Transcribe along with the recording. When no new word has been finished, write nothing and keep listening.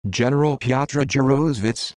General Piotr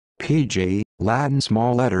Jaroszewicz, PJ, Latin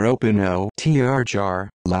small letter open O, TRJAR,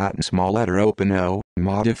 Latin small letter open O,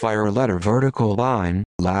 modifier letter vertical line,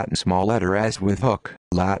 Latin small letter S with hook,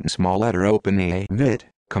 Latin small letter open A, vit,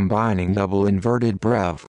 combining double inverted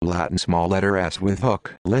brev, Latin small letter S with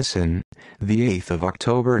hook. Listen, the 8th of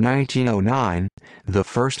October 1909, the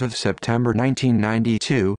 1st of September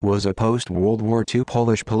 1992 was a post-World War II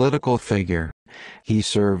Polish political figure. He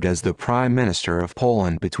served as the Prime Minister of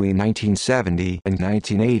Poland between 1970 and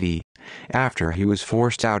 1980. After he was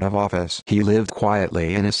forced out of office, he lived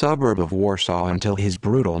quietly in a suburb of Warsaw until his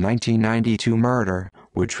brutal 1992 murder,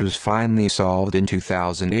 which was finally solved in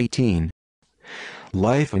 2018.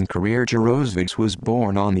 Life and career. Jaroszewicz was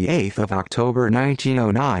born on the 8th of October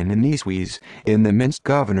 1909 in Nieswiec, in the Minsk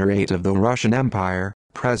Governorate of the Russian Empire,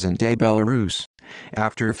 present-day Belarus.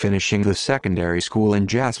 After finishing the secondary school in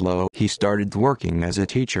Jaslo, he started working as a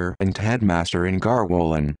teacher and headmaster in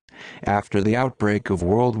Garwolin. After the outbreak of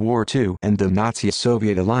World War II and the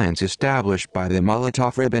Nazi-Soviet alliance established by the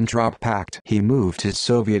Molotov-Ribbentrop Pact, he moved to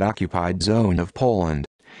Soviet-occupied zone of Poland.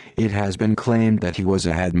 It has been claimed that he was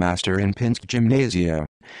a headmaster in Pinsk Gymnasia.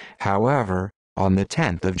 However, on the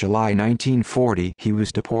 10th of July 1940 he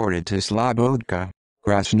was deported to Slobodka,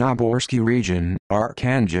 Krasnoborsky region,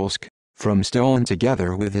 Arkhangelsk, from Stolen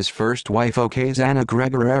together with his first wife Okazana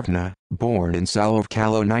Grigorievna, born in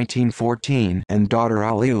Solovkalo 1914, and daughter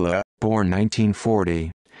Alila, born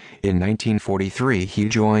 1940. In 1943 he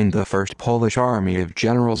joined the First Polish Army of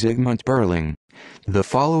General Zygmunt Berling. The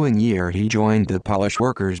following year he joined the Polish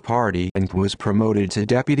Workers' Party and was promoted to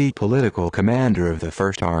deputy political commander of the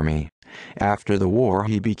First Army. After the war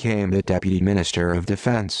he became the Deputy Minister of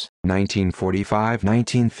Defense,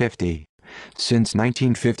 1945-1950. Since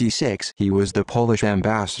 1956 he was the Polish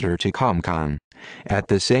ambassador to Comcon. At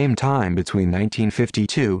the same time between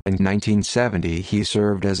 1952 and 1970 he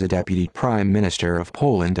served as a Deputy Prime Minister of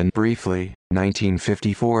Poland and briefly,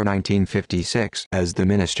 1954-1956, as the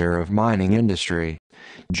Minister of Mining Industry.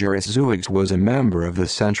 Jaroszewicz was a member of the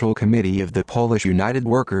Central Committee of the Polish United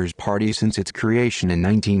Workers' Party since its creation in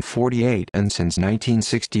 1948, and since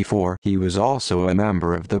 1964 he was also a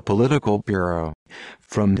member of the Political Bureau.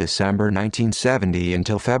 From December 1970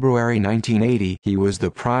 until February 1980 he was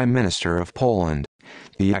the Prime Minister of Poland.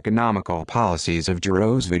 The economical policies of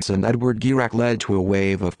Jaroszewicz and Edward Gierek led to a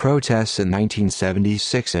wave of protests in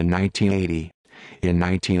 1976 and 1980. In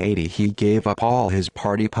 1980 he gave up all his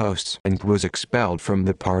party posts and was expelled from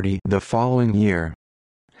the party the following year.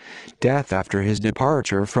 Death. After his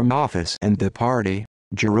departure from office and the party,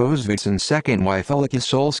 Jaroszewicz and second wife Olga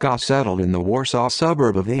Solska settled in the Warsaw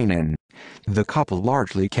suburb of Anin. The couple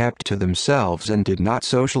largely kept to themselves and did not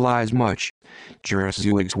socialize much.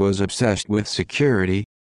 Jaroszewicz was obsessed with security.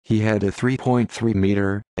 He had a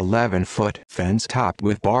 3.3-meter, 11-foot fence topped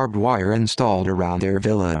with barbed wire installed around their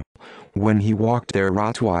villa. When he walked their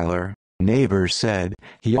Rottweiler, neighbors said,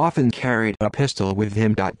 he often carried a pistol with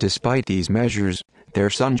him. Despite these measures, their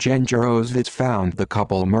son Jen Jaroszewicz found the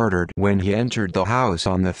couple murdered when he entered the house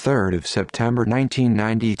on the 3rd of September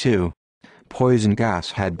 1992. Poison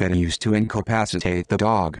gas had been used to incapacitate the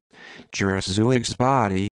dog. Jaroszewicz's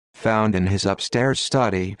body, found in his upstairs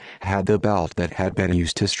study, had the belt that had been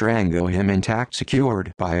used to strangle him intact,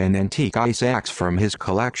 secured by an antique ice axe from his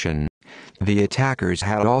collection. The attackers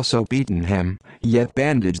had also beaten him, yet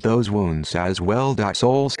bandaged those wounds as well.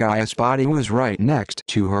 Solskaya's body was right next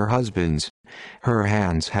to her husband's. Her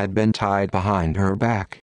hands had been tied behind her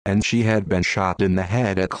back, and she had been shot in the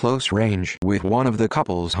head at close range with one of the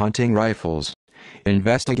couple's hunting rifles.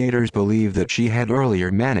 Investigators believe that she had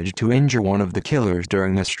earlier managed to injure one of the killers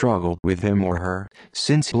during a struggle with him or her,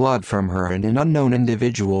 since blood from her and an unknown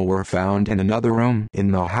individual were found in another room in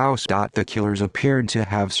the house. The killers appeared to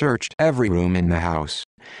have searched every room in the house.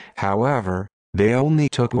 However, they only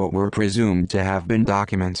took what were presumed to have been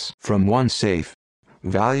documents from one safe.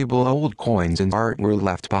 Valuable old coins and art were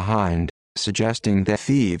left behind, suggesting that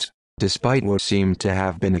thieves, despite what seemed to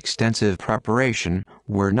have been extensive preparation,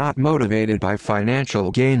 were not motivated by financial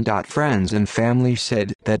gain. Friends and family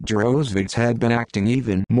said that Jaroszewicz had been acting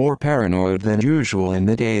even more paranoid than usual in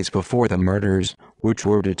the days before the murders, which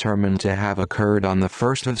were determined to have occurred on the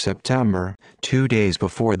 1st of September, 2 days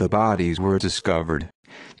before the bodies were discovered.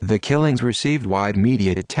 The killings received wide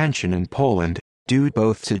media attention in Poland, due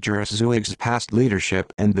both to Jaroszewicz's past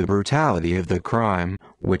leadership and the brutality of the crime,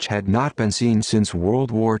 which had not been seen since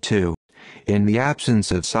World War II. In the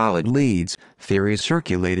absence of solid leads, theories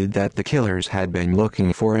circulated that the killers had been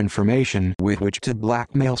looking for information with which to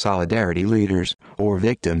blackmail Solidarity leaders, or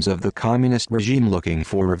victims of the communist regime looking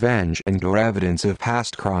for revenge and/or evidence of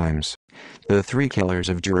past crimes. The three killers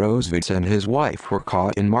of Jaroszewicz and his wife were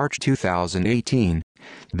caught in March 2018.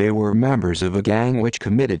 They were members of a gang which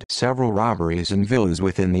committed several robberies in villas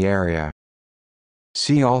within the area.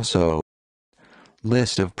 See also: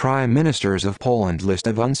 List of Prime Ministers of Poland. List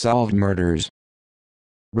of unsolved murders.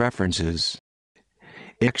 References.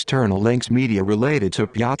 External links. Media related to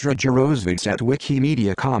Piotr Jaroszewicz at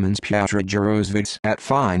Wikimedia Commons. Piotr Jaroszewicz at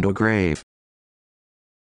Find a Grave.